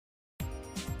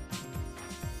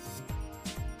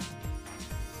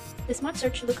The Smart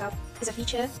Search Lookup is a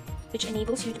feature which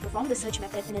enables you to perform the search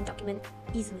method in a document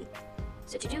easily.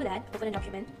 So to do that, open a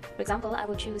document. For example, I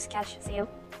will choose cash sale.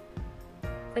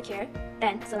 Click here,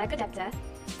 then select adapter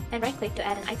and right click to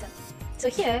add an item. So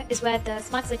here is where the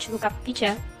Smart Search Lookup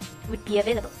feature would be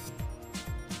available.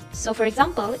 So for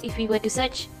example, if we were to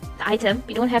search the item,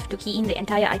 we don't have to key in the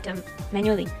entire item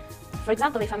manually. For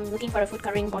example, if I'm looking for a food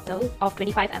coloring bottle of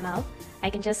 25 ml, I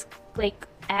can just click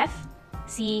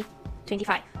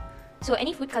FC25. So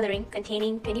any food coloring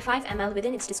containing 25 ml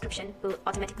within its description will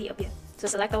automatically appear. So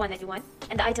select the one that you want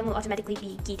and the item will automatically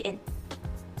be keyed in.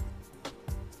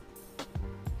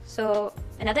 So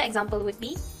another example would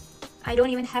be, I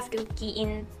don't even have to key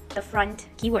in the front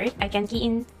keyword. I can key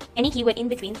in any keyword in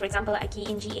between. For example, I key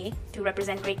in GA to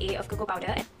represent grade A of cocoa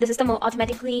powder. The system will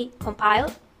automatically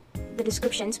compile the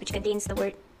descriptions which contains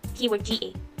the keyword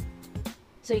GA.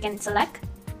 So you can select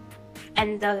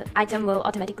and the item will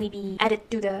automatically be added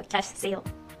to the cash sale.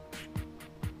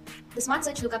 The Smart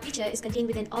Search Lookup feature is contained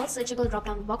within all searchable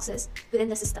drop-down boxes within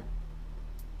the system.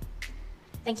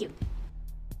 Thank you.